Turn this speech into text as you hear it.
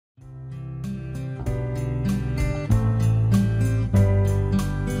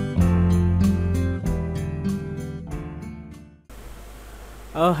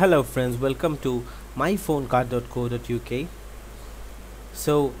Hello friends, welcome to myphonecard.co.uk.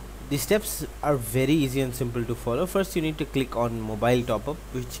 So the steps are very easy and simple to follow. First you need to click on mobile top up,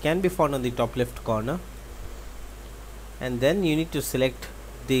 which can be found on the top left corner, and then you need to select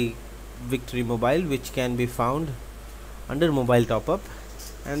the Victory Mobile, which can be found under mobile top up,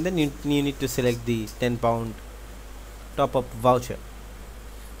 and then you need to select the £10 top up voucher.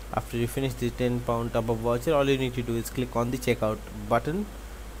 After you finish the £10 top up voucher, all you need to do is click on the checkout button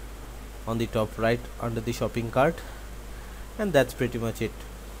on the top right under the shopping cart, and that's pretty much it.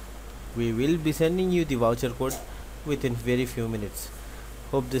 We will be sending you the voucher code within very few minutes.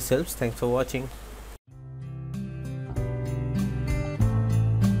 Hope this helps. Thanks for watching.